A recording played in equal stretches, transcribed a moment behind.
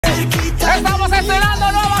Estamos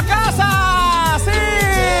estrenando nueva casa. ¡Sí!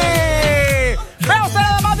 Vea usted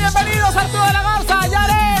nada más, bienvenidos Arturo de la Garza,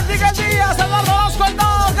 Yaret, Miguel Díaz, Eduardo Orozco, el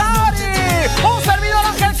Dog, Gary, un servidor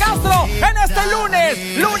Ángel Castro, en este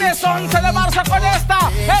lunes 11 de marzo con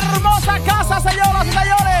esta hermosa casa, señoras y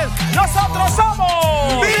señores. Nosotros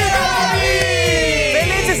somos Vivalavi.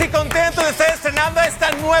 Felices y contentos de estar estrenando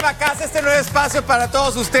esta nueva casa, este nuevo espacio para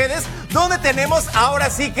todos ustedes, donde tenemos ahora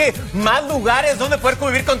sí que más lugares donde poder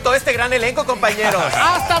convivir con todo este gran elenco, compañeros.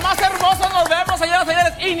 Hasta más hermosos nos vemos, señoras y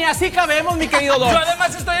señores, y ni así cabemos, mi querido Doc. Yo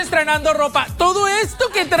además estoy estrenando ropa. Todo esto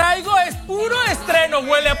que traigo es puro estreno,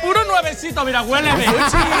 huele a puro nuevecito. Mira, huele a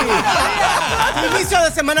Inicio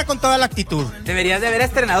de semana con toda la actitud. Deberías de haber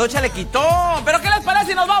estrenado chalequito. Pero ¿qué les parece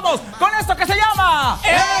si nos vamos con esto que se llama...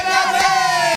 ¡El